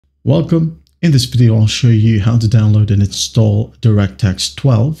Welcome. In this video, I'll show you how to download and install DirectX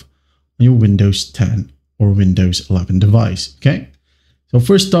 12 on your Windows 10 or Windows 11 device. Okay. So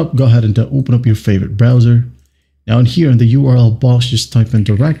first up, go ahead and open up your favorite browser. Now in here in the URL box, just type in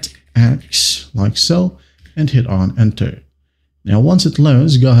DirectX like so and hit on enter. Now once it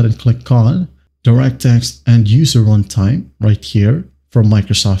loads, go ahead and click on DirectX End User Runtime right here from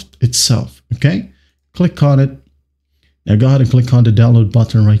Microsoft itself. Okay. Click on it. Now go ahead and click on the download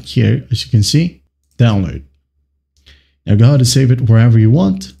button right here. As you can see, download. Now go ahead and save it wherever you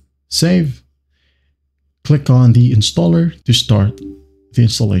want. Save. Click on the installer to start the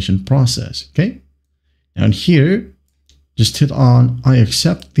installation process. Okay. Now in here, just hit on I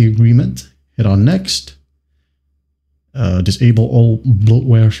accept the agreement. Hit on next. Disable all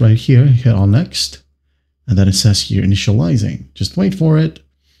bloatwares right here. Hit on next. And then it says here initializing. Just wait for it.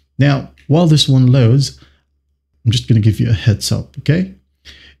 Now, while this one loads, I'm just going to give you a heads up, okay?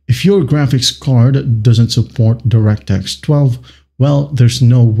 If your graphics card doesn't support DirectX 12, well, there's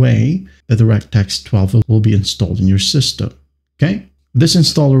no way that DirectX 12 will be installed in your system, okay? This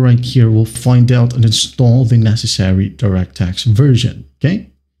installer right here will find out and install the necessary DirectX version,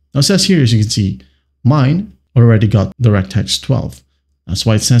 okay? Now it says here, as you can see, mine already got DirectX 12. That's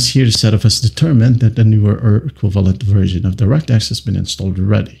why it says here, the setup has determined that the newer or equivalent version of DirectX has been installed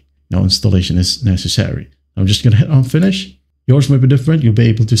already. No installation is necessary. I'm just going to hit on finish. Yours might be different. You'll be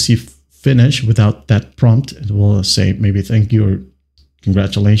able to see finish without that prompt. It will say maybe thank you or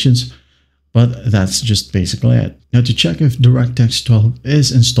congratulations. But that's just basically it. Now to check if DirectX 12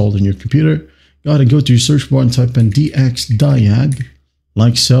 is installed in your computer, go ahead and go to your search bar and type in dxdiag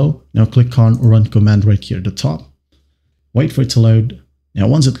like so. Now click on run command right here at the top. Wait for it to load. Now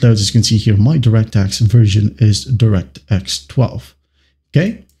once it loads, as you can see here, my DirectX version is DirectX 12.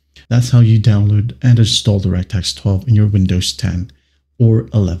 Okay. That's how you download and install DirectX 12 in your Windows 10 or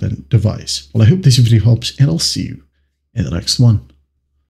 11 device. Well, I hope this video helps and I'll see you in the next one.